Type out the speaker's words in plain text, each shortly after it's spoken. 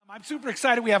I'm super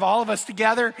excited we have all of us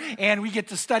together and we get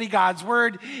to study God's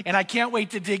Word, and I can't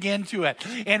wait to dig into it.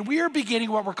 And we are beginning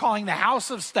what we're calling the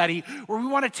House of Study, where we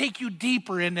want to take you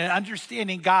deeper into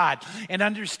understanding God and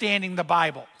understanding the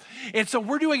Bible. And so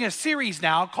we're doing a series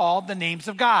now called The Names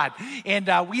of God. And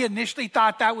we initially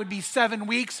thought that would be 7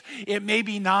 weeks. It may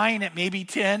be 9, it may be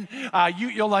 10.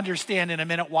 You'll understand in a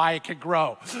minute why it could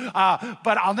grow.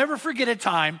 But I'll never forget a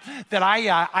time that I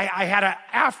had an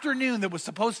afternoon that was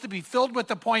supposed to be filled with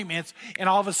appointments, and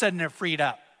all of a sudden it freed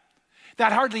up.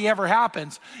 That hardly ever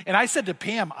happens. And I said to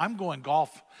Pam, I'm going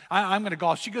golf. I'm going to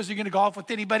golf. She goes, are you going to golf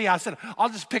with anybody? I said, I'll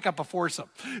just pick up a foursome.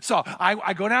 So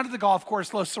I go down to the golf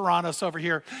course, Los Serranos over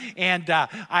here, and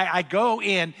I go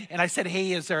in, and I said,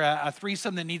 hey, is there a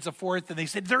threesome that needs a fourth? And they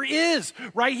said, there is,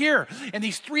 right here. And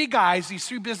these three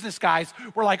business guys,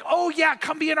 were like, oh, yeah,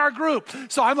 come be in our group.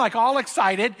 So I'm like all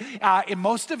excited. And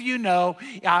most of you know,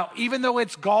 even though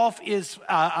it's golf is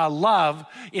a love,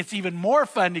 it's even more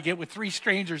fun to get with three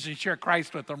strangers and share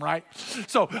Christ with them, right?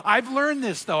 So I've learned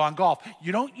this, though, on golf.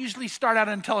 You don't usually start out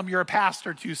and tell them you're a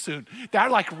pastor too soon.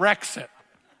 That like wrecks it.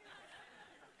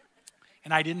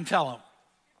 And I didn't tell them.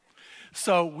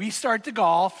 So we start the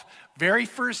golf. Very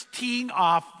first teeing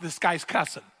off, this guy's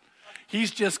cussing.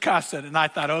 He's just cussing. And I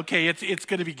thought, okay, it's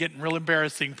going to be getting real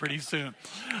embarrassing pretty soon.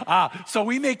 So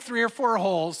we make 3 or 4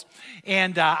 holes.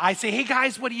 And I say, hey,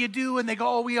 guys, what do you do? And they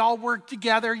go, oh, we all work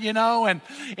together, you know. And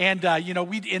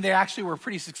they actually were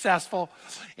pretty successful.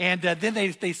 And then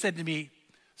they said to me,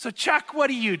 so Chuck, what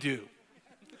do you do?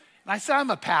 And I said,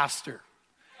 I'm a pastor.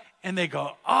 And they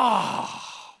go, oh.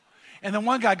 And then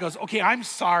one guy goes, okay, I'm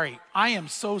sorry. I am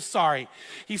so sorry.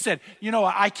 He said, you know,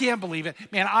 I can't believe it.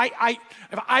 Man,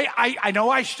 I know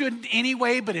I shouldn't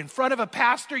anyway, but in front of a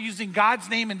pastor using God's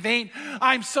name in vain,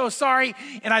 I'm so sorry.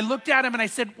 And I looked at him and I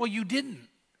said, well, you didn't.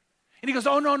 And he goes,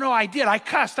 oh, no, I did. I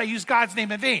cussed. I used God's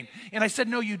name in vain. And I said,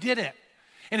 no, you didn't.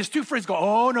 And his 2 friends go,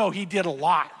 oh, no, he did a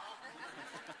lot.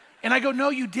 And I go, no,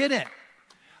 you didn't.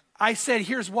 I said,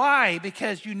 here's why,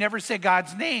 because you never said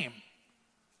God's name.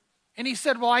 And he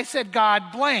said, well, I said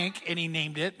God blank, and he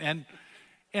named it. And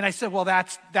I said, well,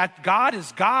 that God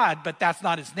is God, but that's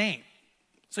not his name.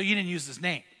 So you didn't use his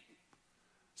name.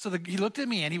 So he looked at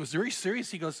me, and he was very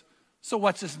serious. He goes, so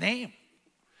what's his name?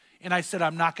 And I said,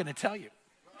 I'm not going to tell you,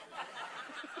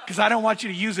 because I don't want you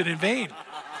to use it in vain.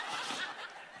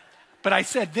 But I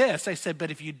said this, but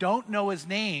if you don't know his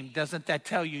name, doesn't that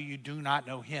tell you you do not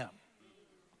know him?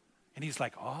 And he's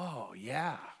like, oh,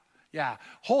 yeah.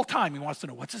 Whole time he wants to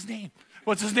know, what's his name?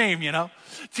 What's his name, you know?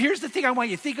 So here's the thing I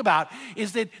want you to think about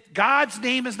is that God's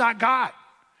name is not God.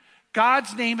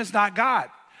 God's name is not God.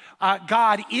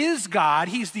 God is God.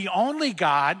 He's the only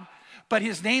God, but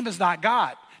his name is not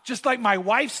God. Just like my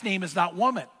wife's name is not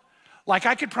woman. Like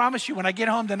I could promise you when I get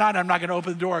home tonight, I'm not going to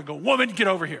open the door and go, woman, get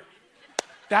over here.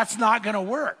 That's not going to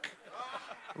work,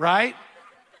 right?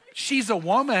 She's a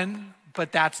woman,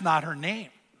 but that's not her name.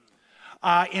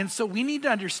 And so we need to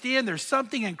understand there's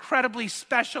something incredibly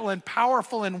special and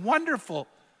powerful and wonderful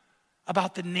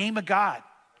about the name of God.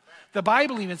 The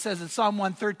Bible even says in Psalm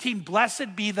 113,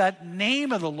 blessed be the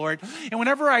name of the Lord. And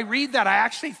whenever I read that, I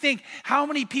actually think, how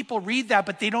many people read that,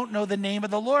 but they don't know the name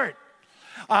of the Lord?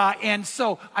 And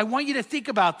so I want you to think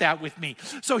about that with me.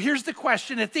 So here's the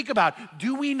question to think about.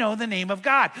 Do we know the name of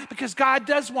God? Because God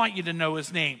does want you to know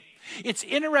his name. It's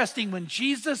interesting when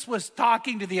Jesus was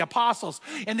talking to the apostles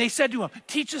and they said to him,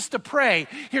 teach us to pray.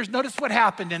 Notice what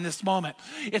happened in this moment.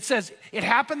 It says, it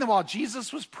happened that while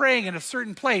Jesus was praying in a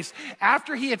certain place,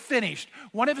 after he had finished,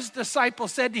 one of his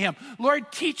disciples said to him,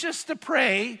 Lord, teach us to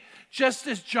pray just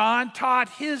as John taught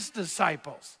his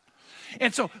disciples.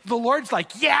 And so the Lord's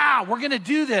like, yeah, we're going to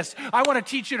do this. I want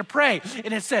to teach you to pray.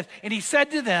 And it says, and he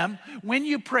said to them, when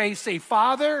you pray, say,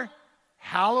 Father,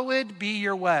 hallowed be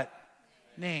your what?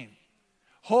 Name.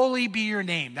 Holy be your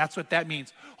name. That's what that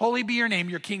means. Holy be your name,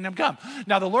 your kingdom come.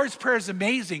 Now the Lord's Prayer is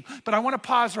amazing, but I want to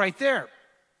pause right there.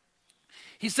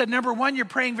 He said, number one, you're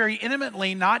praying very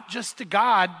intimately, not just to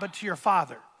God, but to your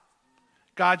Father.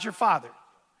 God's your Father.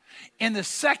 And the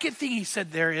second thing he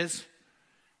said there is,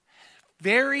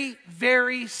 very,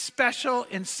 very special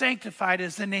and sanctified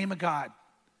is the name of God.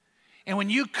 And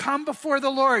when you come before the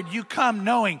Lord, you come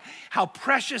knowing how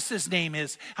precious his name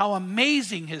is, how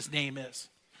amazing his name is.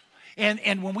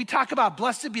 And when we talk about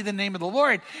blessed be the name of the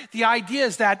Lord, the idea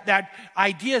is that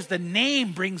idea is the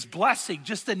name brings blessing.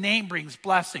 Just the name brings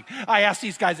blessing. I asked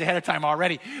these guys ahead of time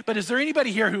already, but is there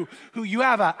anybody here who you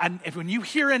have if when you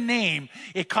hear a name,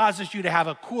 it causes you to have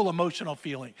a cool emotional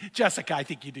feeling? Jessica, I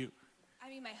think you do.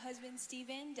 My husband,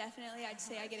 Steven, definitely, I'd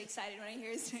say I get excited when I hear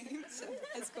his name, so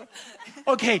that's cool.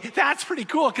 Okay, that's pretty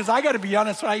cool, because I got to be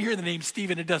honest, when I hear the name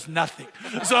Steven, it does nothing.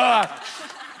 So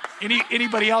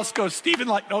Anybody else go, Stephen?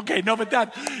 Like, okay, no, but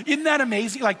isn't that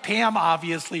amazing? Like Pam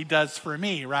obviously does for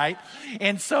me, right?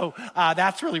 And so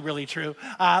that's really, really true.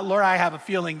 Laura, I have a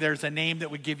feeling there's a name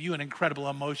that would give you an incredible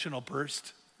emotional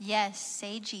burst. Yes,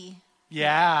 Seiji.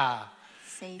 Yeah.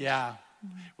 Sage. Yeah.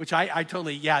 Which I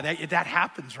totally, that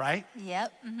happens, right?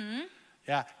 Yep. Mm-hmm.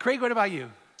 Yeah. Craig, what about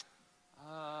you?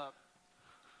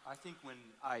 I think when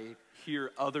I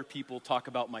hear other people talk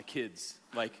about my kids,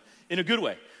 like in a good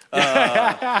way.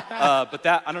 But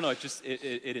that, I don't know,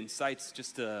 it incites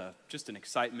just an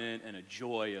excitement and a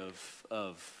joy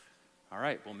of all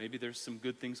right, well, maybe there's some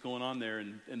good things going on there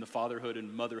in the fatherhood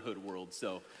and motherhood world.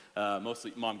 So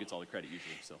mostly mom gets all the credit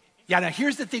usually, so. Yeah, now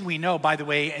here's the thing we know, by the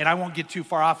way, and I won't get too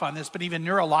far off on this, but even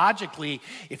neurologically,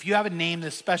 if you have a name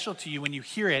that's special to you, when you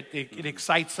hear it, it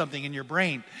excites something in your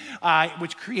brain,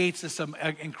 which creates this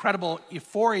incredible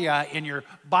euphoria in your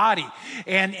body.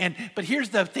 But here's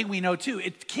the thing we know too,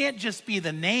 it can't just be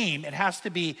the name, it has to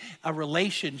be a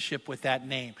relationship with that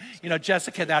name. You know,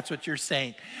 Jessica, that's what you're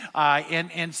saying.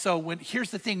 So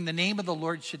here's the thing, the name of the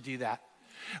Lord should do that.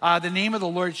 The name of the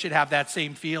Lord should have that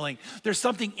same feeling. There's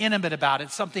something intimate about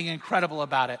it, something incredible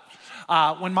about it.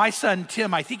 When my son,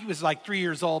 Tim, I think he was like 3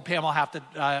 years old, Pam will have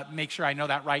to make sure I know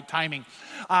that right timing.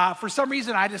 For some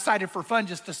reason, I decided for fun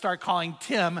just to start calling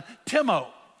Tim, Timo.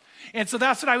 And so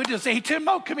that's what I would do, say, hey,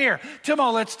 Timo, come here.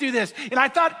 Timo, let's do this. And I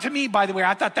thought, to me, by the way,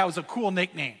 I thought that was a cool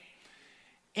nickname.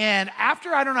 And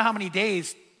after I don't know how many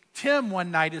days, Tim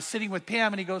one night is sitting with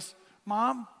Pam and he goes,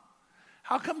 Mom,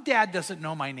 how come Dad doesn't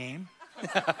know my name?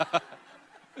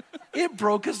 It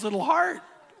broke his little heart.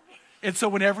 And so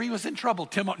whenever he was in trouble,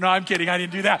 Tim, no, I'm kidding, I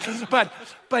didn't do that.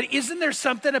 But isn't there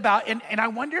something about, and I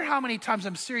wonder how many times,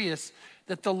 I'm serious,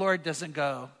 that the Lord doesn't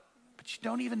go, but you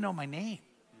don't even know my name.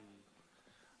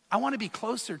 I want to be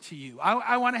closer to you.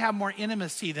 I want to have more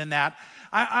intimacy than that.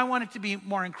 I want it to be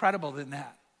more incredible than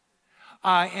that.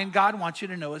 And God wants you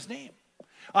to know his name.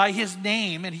 His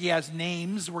name, and he has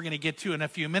names we're going to get to in a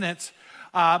few minutes,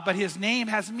 but his name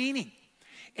has meaning.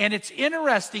 And it's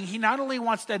interesting, he not only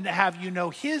wants to have you know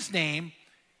his name,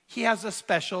 he has a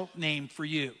special name for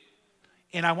you.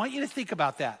 And I want you to think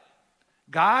about that.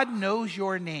 God knows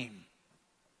your name.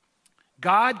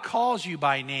 God calls you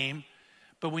by name,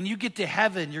 but when you get to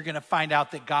heaven, you're going to find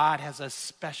out that God has a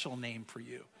special name for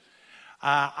you.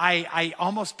 I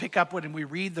almost pick up when we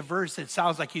read the verse, it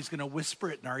sounds like he's going to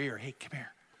whisper it in our ear. Hey, come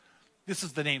here. This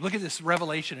is the name. Look at this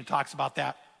Revelation. It talks about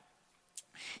that.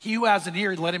 He who has an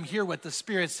ear, let him hear what the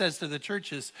Spirit says to the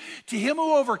churches. To him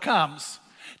who overcomes,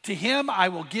 to him I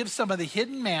will give some of the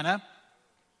hidden manna,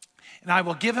 and I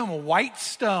will give him a white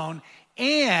stone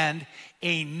and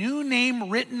a new name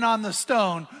written on the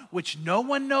stone, which no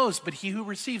one knows but he who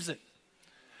receives it.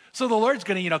 So the Lord's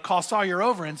going to, call Sawyer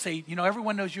over and say,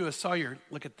 everyone knows you as Sawyer.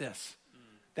 Look at this.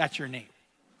 That's your name.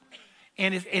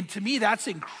 And to me, that's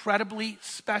incredibly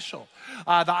special.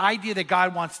 The idea that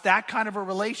God wants that kind of a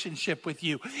relationship with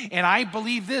you. And I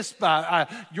believe this,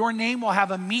 your name will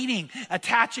have a meaning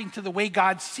attaching to the way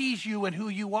God sees you and who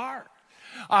you are.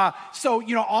 So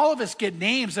all of us get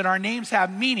names and our names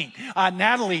have meaning.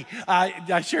 Natalie,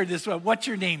 I shared this one. What's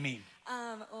your name mean?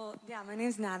 My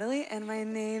name's Natalie, and my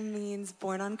name means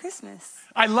born on Christmas.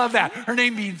 I love that. Her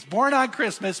name means born on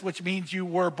Christmas, which means you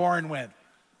were born when?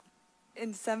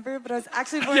 In December, but I was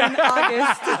actually born in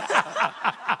August.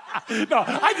 No,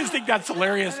 I just think that's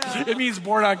hilarious. It means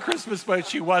born on Christmas, but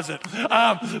she wasn't.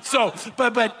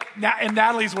 But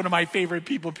Natalie's one of my favorite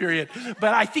people, period.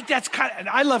 But I think that's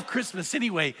I love Christmas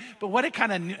anyway, but what a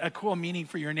kind of a cool meaning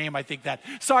for your name, I think that.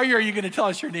 Sorry, are you going to tell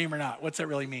us your name or not? What's that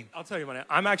really mean? I'll tell you my name.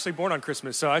 I'm actually born on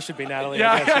Christmas, so I should be Natalie.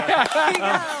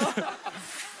 Yeah.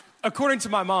 According to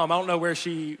my mom, I don't know where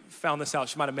she found this out.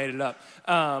 She might have made it up.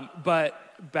 But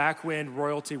back when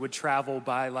royalty would travel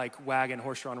by like wagon,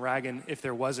 horse-drawn wagon, if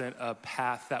there wasn't a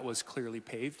path that was clearly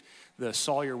paved, the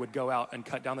Sawyer would go out and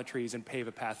cut down the trees and pave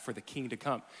a path for the king to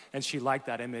come. And she liked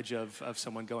that image of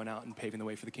someone going out and paving the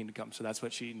way for the king to come. So that's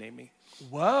what she named me.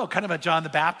 Whoa, kind of a John the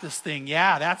Baptist thing.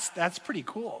 Yeah, that's pretty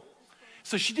cool.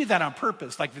 So she did that on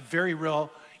purpose, like with very real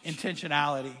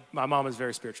intentionality. My mom is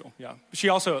very spiritual, yeah. She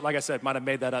also, like I said, might have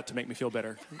made that up to make me feel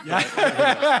better.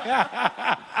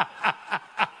 Yeah.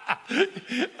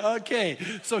 Okay,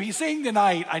 so he's saying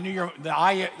tonight, I knew the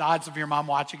odds of your mom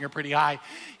watching are pretty high.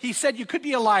 He said you could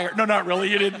be a liar. No, not really.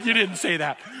 You didn't say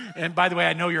that. And by the way,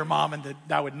 I know your mom, and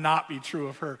that would not be true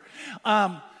of her.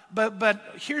 But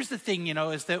here's the thing,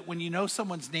 is that when you know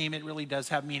someone's name, it really does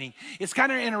have meaning. It's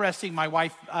kind of interesting. My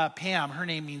wife, Pam, her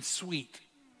name means sweet.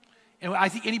 And I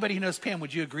think anybody who knows Pam,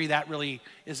 would you agree that really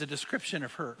is a description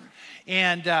of her?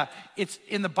 And it's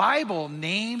in the Bible,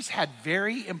 names had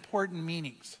very important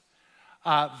meanings.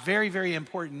 Very, very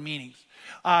important meanings.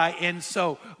 And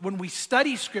so when we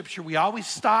study Scripture, we always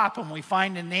stop and we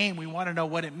find a name. We want to know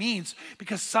what it means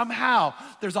because somehow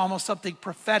there's almost something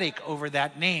prophetic over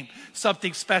that name,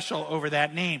 something special over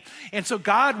that name. And so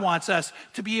God wants us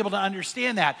to be able to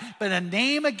understand that. But a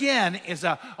name, again, is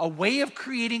a way of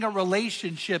creating a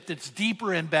relationship that's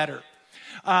deeper and better.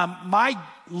 My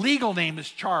legal name is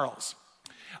Charles.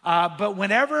 But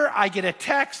whenever I get a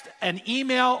text, an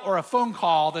email, or a phone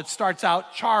call that starts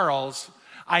out Charles,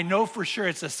 I know for sure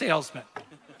it's a salesman,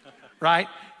 right?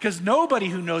 Because nobody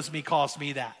who knows me calls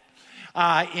me that.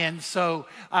 And so,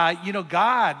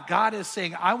 God is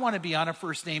saying, I want to be on a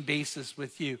first name basis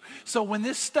with you. So when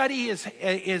this study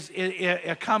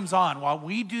comes on, while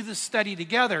we do this study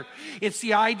together, it's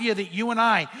the idea that you and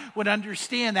I would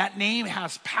understand that name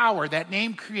has power. That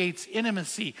name creates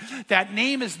intimacy. That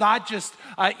name is not just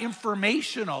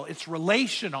informational, it's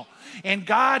relational. And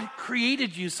God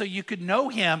created you so you could know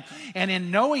him. And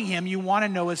in knowing him, you want to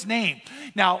know his name.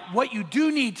 Now, what you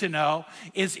do need to know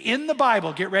is in the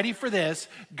Bible, get ready for this,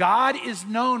 God is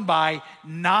known by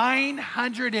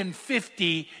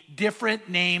 950 different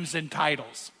names and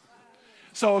titles.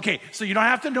 So you don't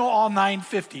have to know all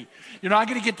 950. You're not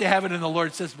going to get to heaven and the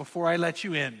Lord says, before I let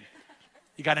you in,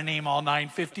 you got to name all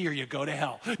 950 or you go to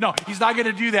hell. No, he's not going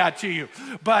to do that to you.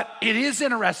 But it is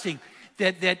interesting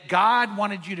that God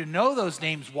wanted you to know those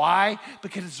names. Why?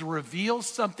 Because it reveals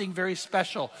something very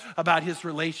special about his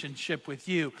relationship with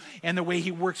you and the way he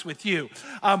works with you.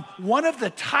 One of the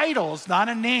titles, not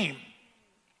a name,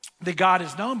 that God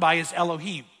is known by is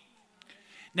Elohim.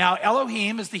 Now,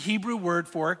 Elohim is the Hebrew word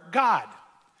for God.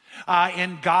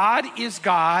 And God is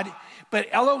God, but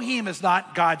Elohim is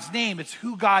not God's name. It's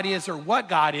who God is or what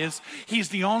God is. He's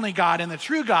the only God and the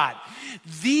true God.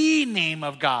 The name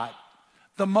of God.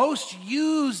 The most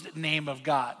used name of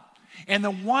God, and the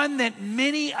one that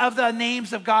many of the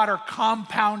names of God are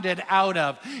compounded out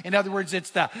of. In other words,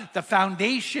 it's the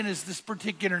foundation is this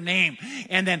particular name,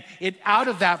 and then out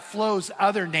of that flows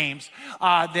other names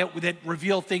that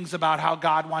reveal things about how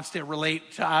God wants to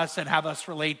relate to us and have us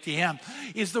relate to him,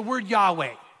 is the word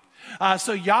Yahweh.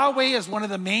 So Yahweh is one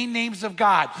of the main names of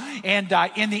God. And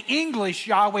in the English,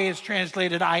 Yahweh is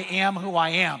translated, I am who I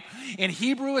am. In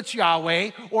Hebrew, it's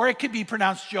Yahweh, or it could be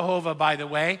pronounced Jehovah, by the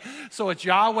way. So it's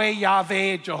Yahweh,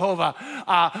 Yahweh, Jehovah.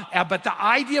 But the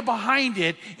idea behind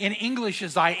it in English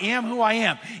is I am who I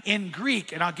am. In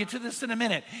Greek, and I'll get to this in a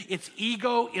minute, it's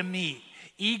ego eimi.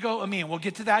 Ego eimi. We'll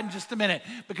get to that in just a minute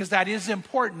because that is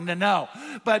important to know.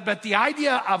 But the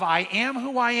idea of I am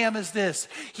who I am is this.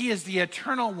 He is the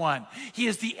eternal one. He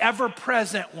is the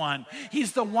ever-present one.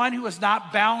 He's the one who is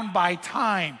not bound by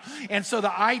time. And so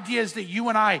the idea is that you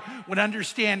and I would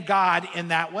understand God in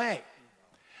that way.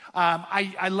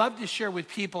 I love to share with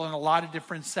people in a lot of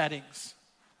different settings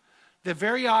that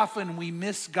very often we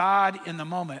miss God in the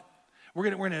moment.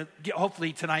 We're gonna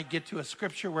hopefully tonight get to a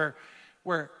scripture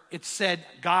where it said,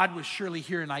 God was surely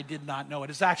here and I did not know it.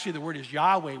 It's actually, the word is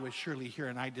Yahweh was surely here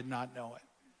and I did not know it.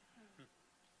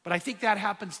 But I think that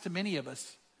happens to many of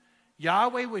us.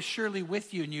 Yahweh was surely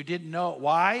with you and you didn't know it.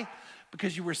 Why?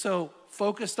 Because you were so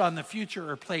focused on the future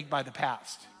or plagued by the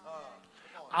past.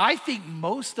 I think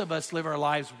most of us live our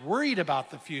lives worried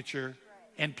about the future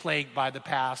and plagued by the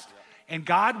past. And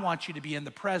God wants you to be in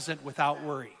the present without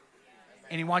worry.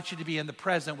 And he wants you to be in the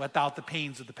present without the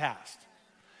pains of the past.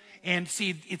 And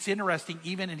see, it's interesting,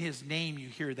 even in his name you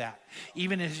hear that.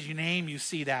 Even in his name you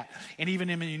see that. And even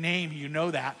in your name you know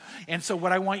that. And so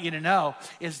what I want you to know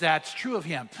is that's true of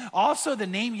him. Also, the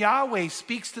name Yahweh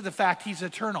speaks to the fact he's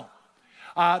eternal.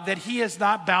 That he is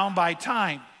not bound by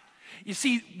time. You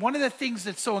see, one of the things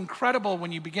that's so incredible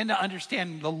when you begin to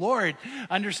understand the Lord,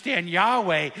 understand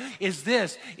Yahweh, is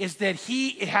that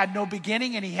he had no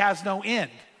beginning and he has no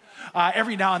end.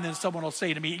 Every now and then someone will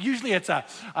say to me, usually it's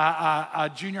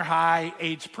a junior high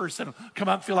age person come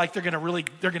up, feel like they're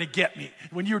going to get me.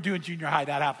 When you were doing junior high,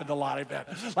 that happened a lot, I bet.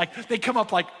 Like they come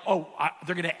up like,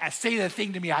 they're going to say the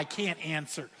thing to me I can't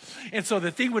answer. And so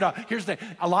the thing would,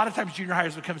 a lot of times junior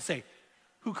hires would come and say,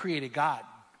 who created God?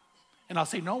 And I'll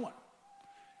say, no one.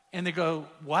 And they go,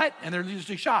 what? And they're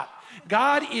usually shocked.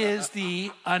 God is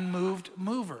the unmoved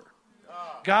mover.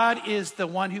 God is the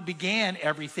one who began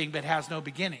everything but has no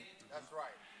beginning. That's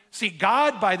right. See,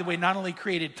 God, by the way, not only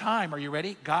created time, are you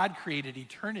ready? God created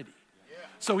eternity. Yeah.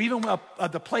 So even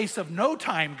the place of no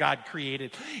time God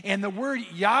created. And the word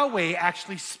Yahweh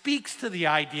actually speaks to the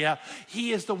idea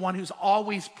he is the one who's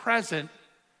always present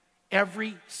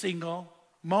every single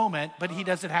moment, but he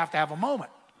doesn't have to have a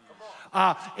moment.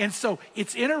 And so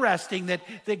it's interesting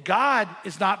that God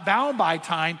is not bound by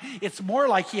time. It's more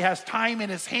like he has time in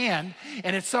his hand,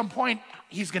 and at some point,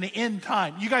 he's going to end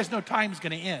time. You guys know time's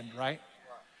going to end, right?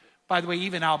 By the way,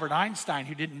 even Albert Einstein,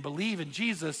 who didn't believe in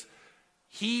Jesus,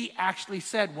 he actually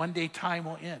said one day time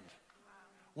will end.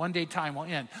 One day time will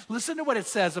end. Listen to what it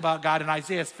says about God in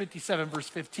Isaiah 57, verse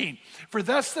 15. For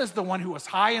thus says the one who was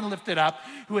high and lifted up,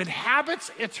 who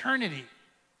inhabits eternity.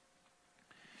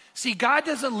 See, God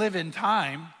doesn't live in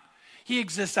time. He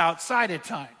exists outside of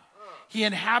time. He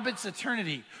inhabits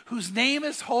eternity, whose name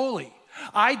is holy.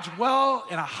 I dwell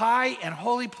in a high and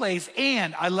holy place,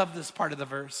 and I love this part of the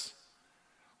verse.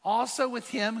 Also with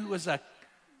him who is of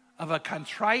a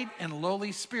contrite and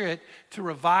lowly spirit, to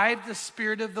revive the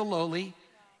spirit of the lowly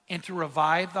and to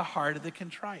revive the heart of the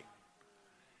contrite.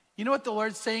 You know what the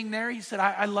Lord's saying there? He said,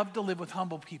 I love to live with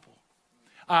humble people.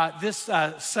 This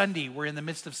Sunday, we're in the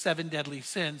midst of 7 deadly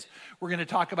sins. We're going to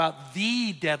talk about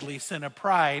the deadly sin of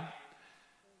pride,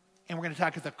 and we're going to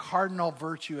talk about the cardinal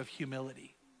virtue of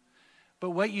humility. But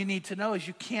what you need to know is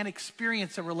you can't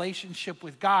experience a relationship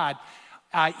with God,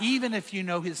 even if you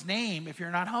know his name, if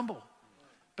you're not humble.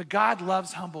 But God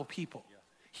loves humble people.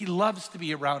 He loves to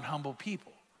be around humble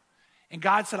people. And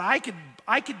God said, I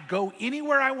could go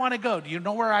anywhere I want to go. Do you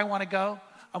know where I want to go?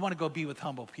 I want to go be with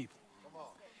humble people.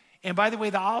 And by the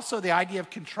way, also the idea of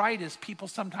contrite is people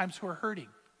sometimes who are hurting.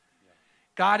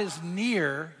 God is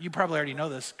near, you probably already know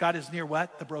this, God is near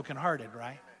what? The brokenhearted,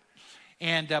 right?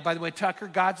 And by the way, Tucker,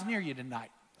 God's near you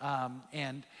tonight.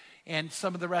 And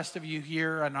some of the rest of you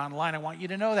here and online, I want you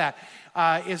to know that,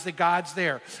 is that God's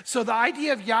there. So the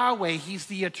idea of Yahweh, he's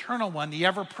the eternal one, the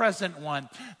ever-present one,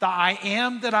 the I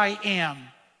am that I am.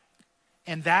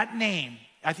 And that name,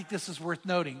 I think this is worth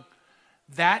noting,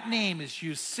 that name is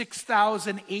used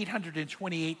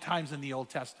 6,828 times in the Old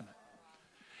Testament.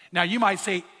 Now you might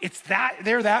say, it's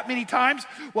there that many times?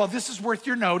 Well, this is worth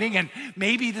your noting, and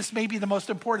maybe this may be the most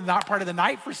important part of the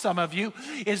night for some of you,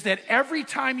 is that every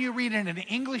time you read in an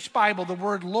English Bible the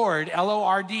word Lord,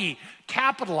 L-O-R-D,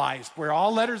 capitalized, where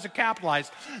all letters are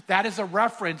capitalized, that is a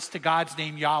reference to God's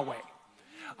name Yahweh.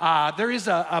 There is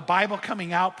a Bible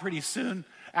coming out pretty soon.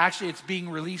 Actually, it's being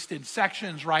released in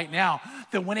sections right now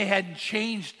that went ahead and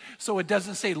changed so it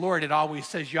doesn't say Lord, it always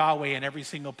says Yahweh in every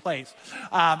single place.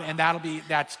 And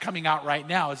that's coming out right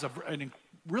now as a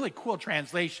really cool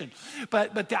translation.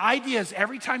 But the idea is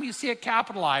every time you see it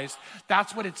capitalized,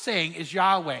 that's what it's saying is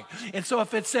Yahweh. And so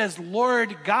if it says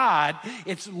Lord God,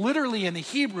 it's literally in the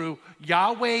Hebrew,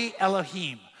 Yahweh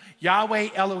Elohim. Yahweh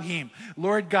Elohim,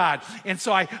 Lord God. And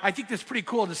so I think that's pretty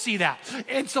cool to see that.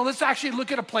 And so let's actually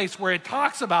look at a place where it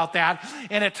talks about that.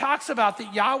 And it talks about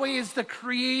that Yahweh is the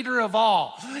creator of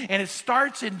all. And it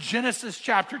starts in Genesis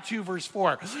chapter 2, verse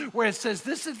 4, where it says,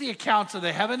 this is the accounts of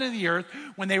the heaven and the earth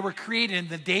when they were created, in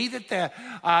the day that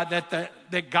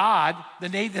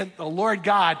the Lord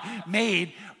God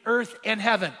made earth and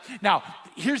heaven. Now,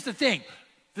 here's the thing.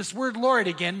 This word Lord,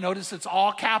 again, notice it's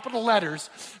all capital letters.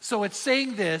 So it's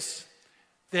saying this,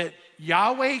 that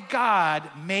Yahweh God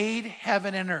made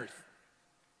heaven and earth.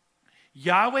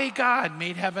 Yahweh God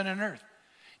made heaven and earth.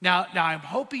 Now I'm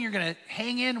hoping you're going to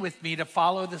hang in with me to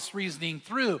follow this reasoning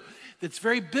through. That's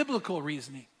very biblical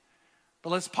reasoning. But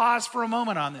let's pause for a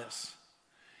moment on this.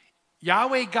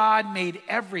 Yahweh God made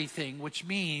everything, which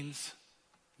means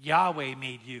Yahweh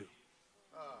made you.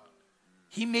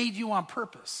 He made you on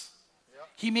purpose.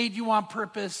 He made you on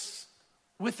purpose,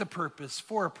 with a purpose,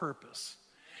 for a purpose.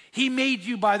 He made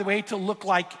you, by the way, to look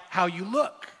like how you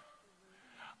look.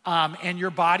 And your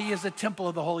body is a temple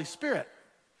of the Holy Spirit.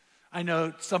 I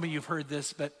know some of you have heard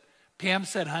this, but Pam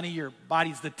said, honey, your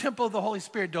body's the temple of the Holy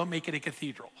Spirit. Don't make it a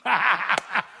cathedral.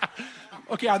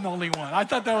 Okay, I'm the only one. I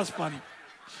thought that was funny.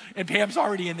 And Pam's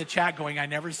already in the chat going, I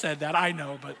never said that. I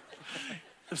know, but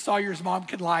if Sawyer's mom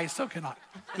can lie, so can I.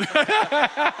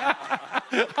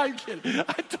 I'm kidding.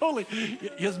 I totally.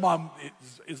 His mom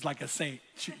is like a saint.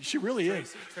 She really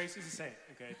is. Tracy's a saint.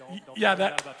 Okay, don't yeah,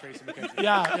 that about Tracy McKenzie.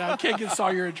 Yeah, can't get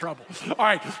Sawyer in trouble. All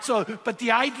right, but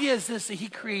the idea is this, that he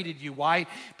created you. Why?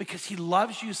 Because he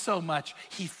loves you so much.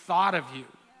 He thought of you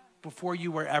before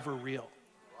you were ever real.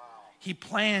 He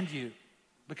planned you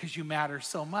because you matter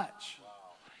so much.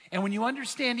 And when you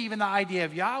understand even the idea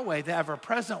of Yahweh, the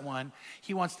ever-present one,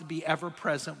 he wants to be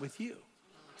ever-present with you.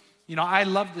 You know, I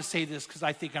love to say this because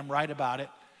I think I'm right about it.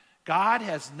 God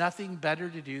has nothing better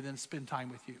to do than spend time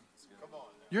with you.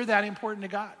 You're that important to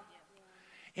God.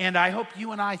 And I hope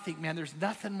you and I think, man, there's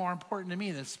nothing more important to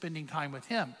me than spending time with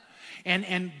him.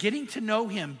 and getting to know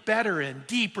him better and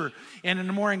deeper and in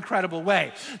a more incredible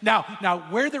way. Now,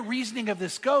 where the reasoning of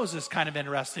this goes is kind of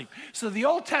interesting. So the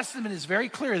Old Testament is very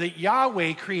clear that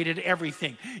Yahweh created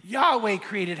everything. Yahweh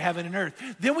created heaven and earth.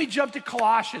 Then we jump to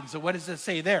Colossians, and what does it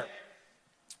say there?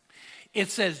 It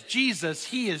says Jesus,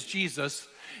 he is Jesus.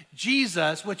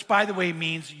 Jesus, which by the way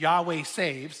means Yahweh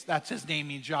saves. That's his name,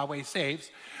 means Yahweh saves.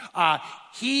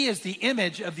 He is the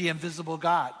image of the invisible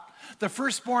God, the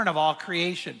firstborn of all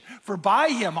creation. For by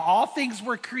him all things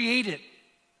were created.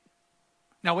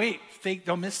 Now wait,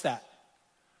 don't miss that.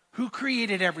 Who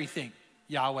created everything?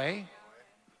 Yahweh.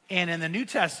 And in the New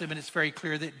Testament, it's very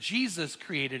clear that Jesus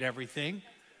created everything.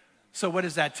 So what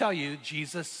does that tell you?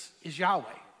 Jesus is Yahweh,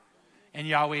 and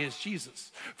Yahweh is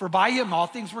Jesus. For by him all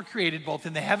things were created, both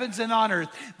in the heavens and on earth,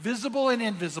 visible and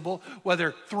invisible,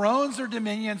 whether thrones or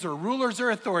dominions or rulers or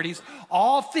authorities,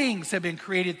 all things have been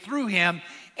created through him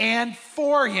and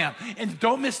for him. And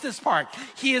don't miss this part.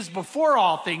 He is before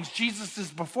all things. Jesus is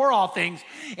before all things.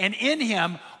 And in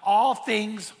him, all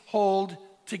things hold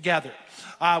together.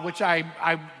 Which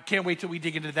I can't wait till we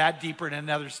dig into that deeper in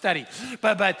another study.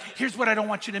 But here's what I don't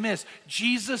want you to miss.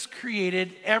 Jesus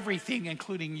created everything,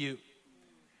 including you.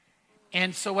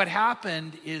 And so what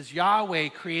happened is Yahweh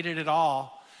created it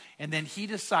all, and then he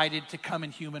decided to come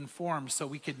in human form so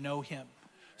we could know him,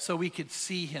 so we could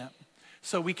see him,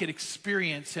 so we could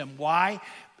experience him. Why?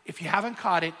 If you haven't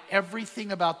caught it,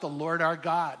 everything about the Lord our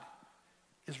God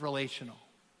is relational.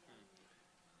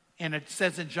 And it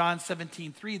says in John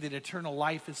 17:3 that eternal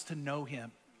life is to know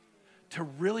him, to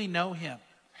really know him.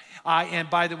 And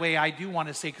by the way, I do want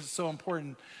to say, because it's so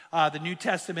important, the New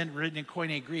Testament written in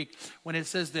Koine Greek, when it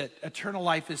says that eternal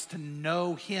life is to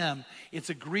know him, it's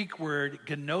a Greek word,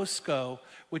 gnosko,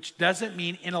 which doesn't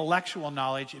mean intellectual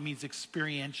knowledge, it means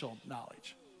experiential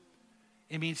knowledge.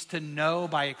 It means to know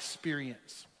by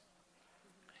experience.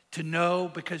 To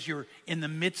know because you're in the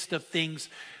midst of things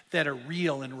that are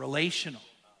real and relational.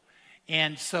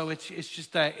 And so it's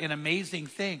just an amazing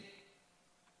thing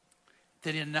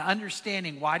that in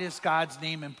understanding why is God's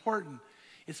name important,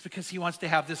 it's because he wants to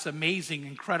have this amazing,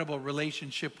 incredible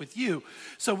relationship with you.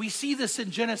 So we see this in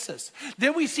Genesis.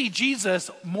 Then we see Jesus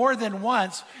more than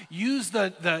once use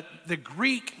the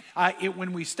Greek,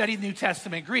 when we study New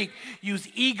Testament Greek, use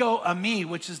ego eimi,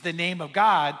 which is the name of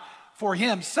God, for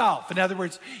himself. In other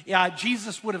words,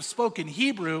 Jesus would have spoken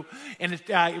Hebrew, and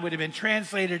it would have been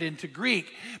translated into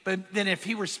Greek. But then if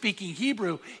he were speaking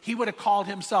Hebrew, he would have called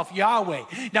himself Yahweh.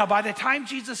 Now, by the time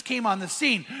Jesus came on the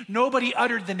scene, nobody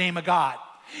uttered the name of God.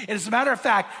 And as a matter of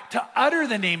fact, to utter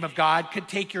the name of God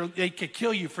they could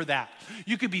kill you for that.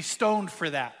 You could be stoned for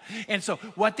that. And so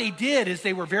what they did is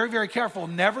they were very, very careful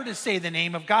never to say the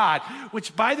name of God,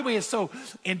 which, by the way, is so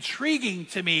intriguing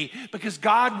to me because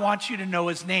God wants you to know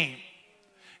his name.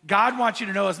 God wants you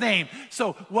to know his name.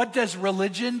 So what does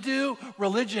religion do?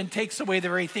 Religion takes away the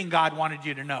very thing God wanted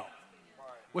you to know,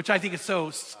 which I think is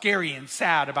so scary and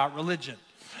sad about religion.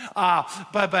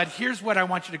 But here's what I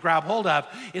want you to grab hold of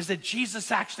is that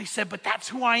Jesus actually said, but that's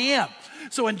who I am.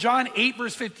 So in John 8,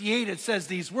 verse 58, it says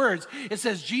these words. It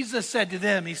says, Jesus said to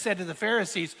them, he said to the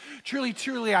Pharisees, truly,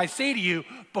 truly, I say to you,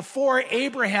 before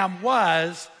Abraham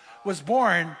was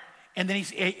born, and then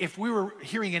if we were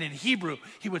hearing it in Hebrew,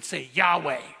 he would say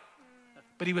Yahweh,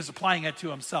 but he was applying it to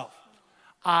himself.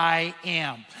 I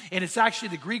am. And it's actually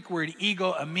the Greek word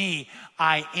ego eimi,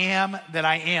 I am that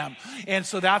I am. And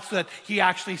so that's what he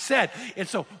actually said. And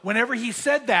so whenever he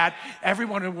said that,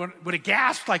 everyone would have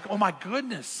gasped like, oh my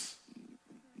goodness,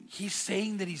 he's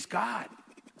saying that he's God.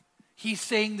 He's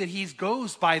saying that he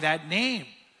goes by that name.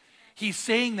 He's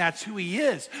saying that's who he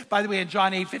is. By the way, in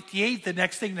John 8:58, the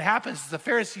next thing that happens is the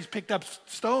Pharisees picked up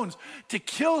stones to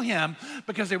kill him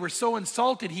because they were so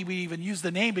insulted he would even use the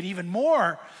name, but even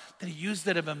more, that he used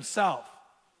it of himself.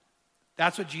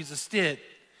 That's what Jesus did.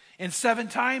 And 7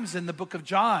 times in the book of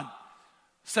John,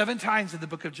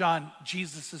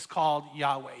 Jesus is called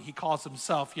Yahweh. He calls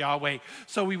himself Yahweh,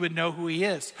 so we would know who he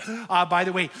is. By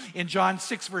the way, in John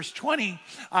 6, verse 20,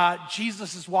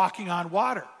 Jesus is walking on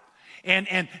water.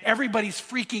 And everybody's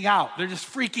freaking out. They're just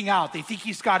freaking out. They think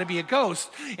he's got to be a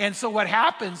ghost. And so what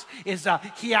happens is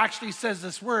he actually says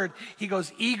this word. He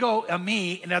goes, ego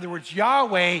eimi. In other words,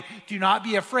 Yahweh, do not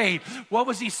be afraid. What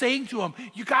was he saying to him?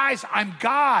 You guys, I'm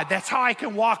God. That's how I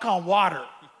can walk on water.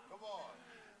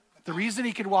 The reason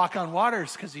he could walk on water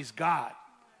is because he's God.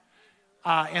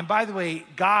 And by the way,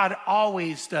 God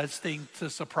always does things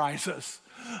to surprise us.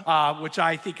 Which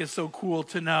I think is so cool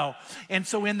to know. And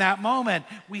so in that moment,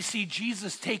 we see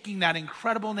Jesus taking that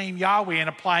incredible name Yahweh and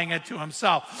applying it to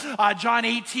himself. John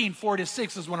 18,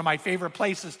 4-6 is one of my favorite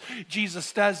places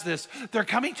Jesus does this. They're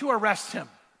coming to arrest him.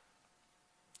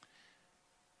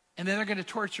 And then they're going to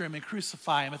torture him and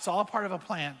crucify him. It's all part of a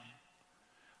plan.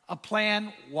 A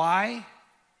plan, why?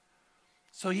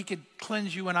 So he could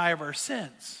cleanse you and I of our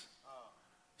sins.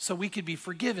 So we could be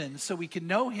forgiven, so we could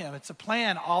know him. It's a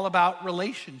plan all about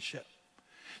relationship.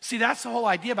 See, that's the whole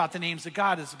idea about the names of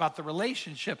God, is about the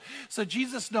relationship. So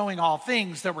Jesus, knowing all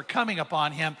things that were coming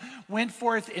upon him, went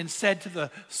forth and said to the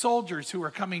soldiers who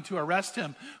were coming to arrest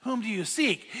him, "Whom do you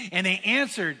seek?" And they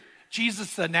answered,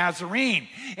 "Jesus the Nazarene."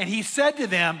 And he said to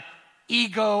them,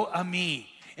 "Ego eimi."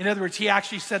 In other words, he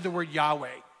actually said the word Yahweh.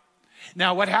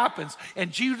 Now what happens?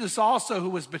 And Judas also,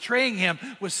 who was betraying him,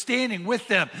 was standing with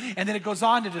them. And then it goes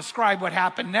on to describe what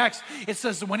happened next. It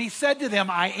says, when he said to them,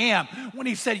 "I am," when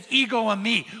he said, "Ego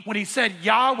eimi," when he said,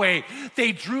 "Yahweh,"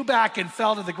 they drew back and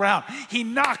fell to the ground. He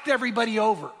knocked everybody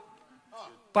over.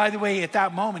 By the way, at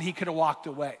that moment, he could have walked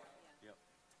away.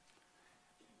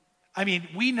 I mean,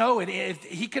 we know it.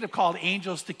 He could have called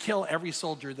angels to kill every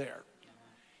soldier there.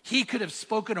 He could have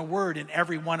spoken a word and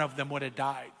every one of them would have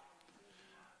died.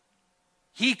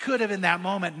 He could have, in that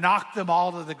moment, knocked them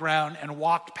all to the ground and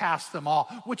walked past them all,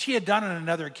 which he had done on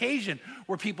another occasion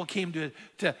where people came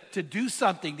to do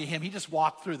something to him. He just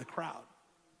walked through the crowd.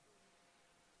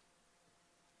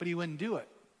 But he wouldn't do it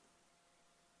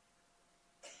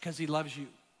because he loves you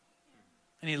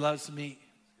and he loves me.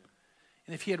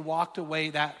 And if he had walked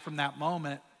away from that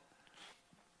moment,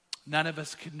 none of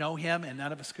us could know him and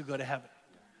none of us could go to heaven.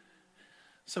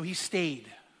 So he stayed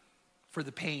for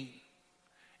the pain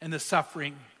and the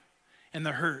suffering and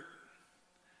the hurt.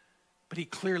 But he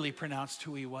clearly pronounced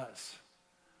who he was.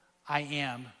 I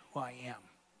am who I am.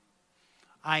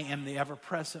 I am the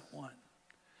ever-present one.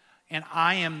 And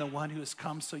I am the one who has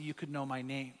come so you could know my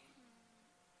name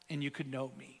and you could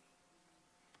know me.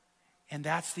 And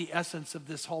that's the essence of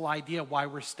this whole idea why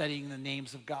we're studying the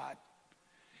names of God.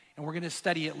 And we're going to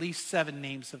study at least 7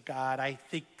 names of God. I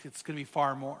think it's going to be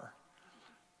far more.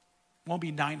 Won't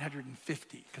be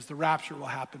 950 because the rapture will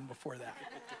happen before that.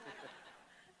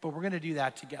 But we're going to do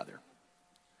that together.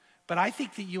 But I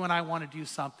think that you and I want to do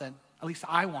something, at least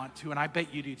I want to, and I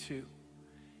bet you do too.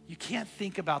 You can't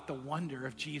think about the wonder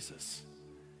of Jesus,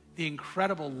 the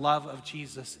incredible love of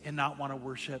Jesus, and not want to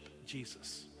worship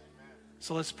Jesus.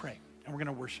 So let's pray, and we're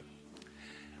going to worship.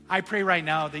 I pray right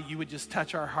now that you would just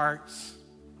touch our hearts.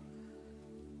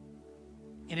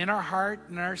 And in our heart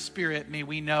and our spirit, may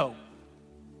we know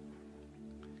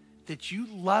that you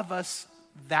love us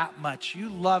that much. You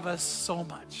love us so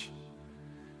much.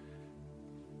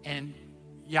 And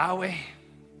Yahweh,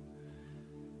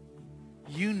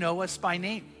 you know us by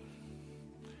name.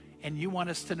 And you want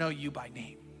us to know you by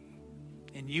name.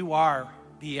 And you are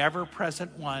the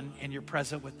ever-present one, and you're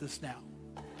present with us now.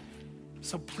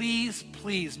 So please,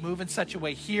 please move in such a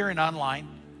way here and online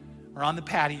or on the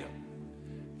patio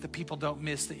that people don't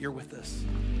miss that you're with us.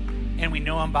 And we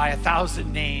know him by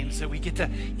 1,000 names, that we get to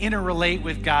interrelate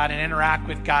with God and interact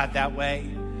with God that way.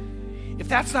 If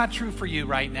that's not true for you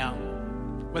right now,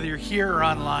 whether you're here or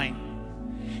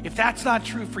online, if that's not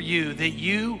true for you, that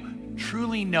you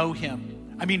truly know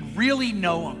him, I mean really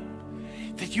know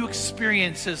him, that you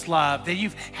experience his love, that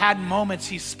you've had moments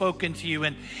he's spoken to you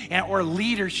and or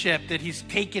leadership that he's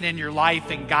taken in your life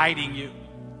and guiding you.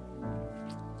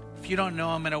 If you don't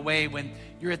know him in a way when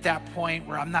you're at that point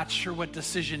where I'm not sure what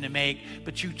decision to make,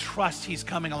 but you trust he's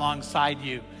coming alongside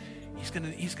you,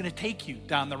 he's gonna take you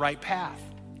down the right path.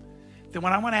 Then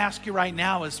what I want to ask you right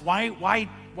now is why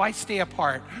stay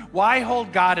apart? Why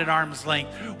hold God at arm's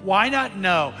length? Why not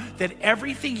know that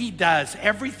everything he does, and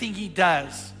everything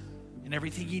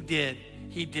he did,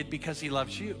 he did because he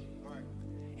loves you.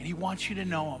 And he wants you to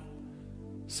know him.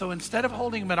 So instead of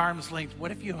holding him at arm's length,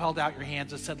 what if you held out your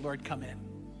hands and said, Lord, come in.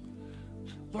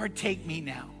 Lord, take me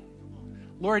now.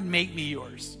 Lord, make me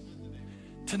yours.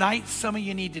 Tonight, some of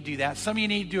you need to do that. Some of you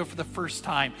need to do it for the first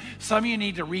time. Some of you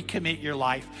need to recommit your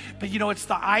life. But you know, it's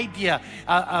the idea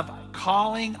of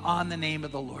calling on the name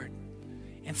of the Lord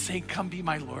and saying, come be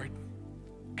my Lord.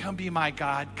 Come be my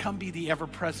God. Come be the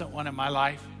ever-present one in my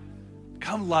life.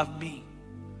 Come love me.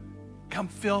 Come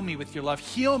fill me with your love.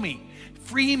 Heal me.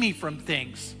 Free me from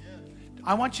things.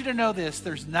 I want you to know this.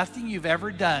 There's nothing you've ever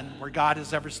done where God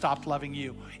has ever stopped loving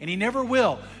you. And he never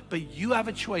will. But you have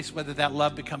a choice whether that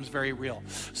love becomes very real.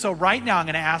 So right now I'm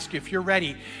going to ask you, if you're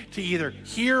ready to either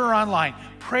here or online,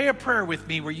 pray a prayer with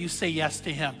me where you say yes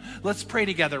to him. Let's pray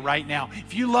together right now.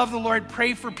 If you love the Lord,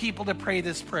 pray for people to pray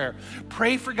this prayer.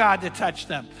 Pray for God to touch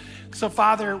them. So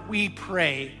Father, we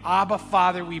pray. Abba,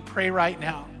 Father, we pray right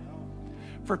now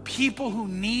for people who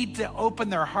need to open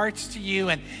their hearts to you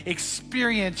and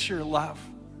experience your love.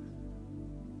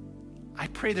 I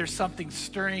pray there's something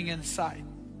stirring inside,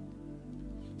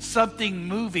 something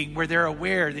moving where they're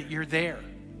aware that you're there.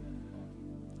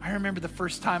 I remember the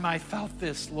first time I felt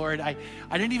this, Lord. I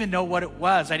didn't even know what it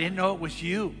was. I didn't know it was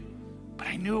you, but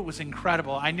I knew it was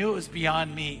incredible. I knew it was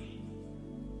beyond me.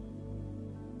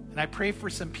 And I pray for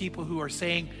some people who are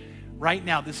saying right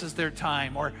now, this is their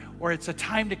time, or it's a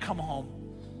time to come home,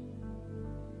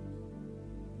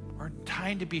 or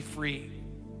time to be free,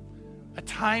 a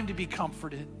time to be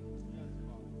comforted,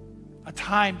 a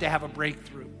time to have a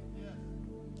breakthrough.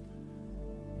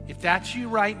 If that's you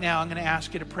right now, I'm going to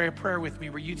ask you to pray a prayer with me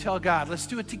where you tell God, let's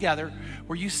do it together,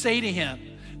 where you say to him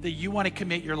that you want to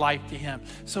commit your life to him.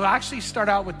 So actually start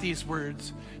out with these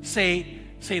words. Say,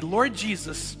 Lord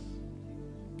Jesus,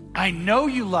 I know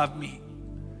you love me,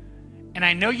 and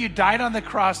I know you died on the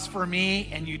cross for me,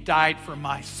 and you died for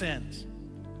my sins.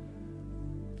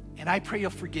 And I pray you'll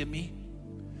forgive me,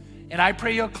 and I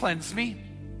pray you'll cleanse me,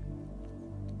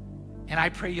 and I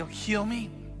pray you'll heal me,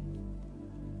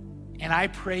 and I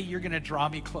pray you're going to draw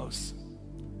me close.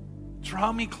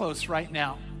 Draw me close right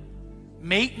now.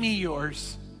 Make me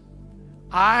yours.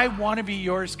 I want to be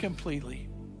yours completely.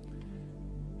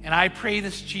 And I pray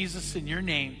this, Jesus, in your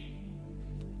name.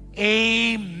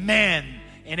 Amen.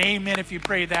 And amen if you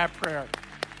pray that prayer.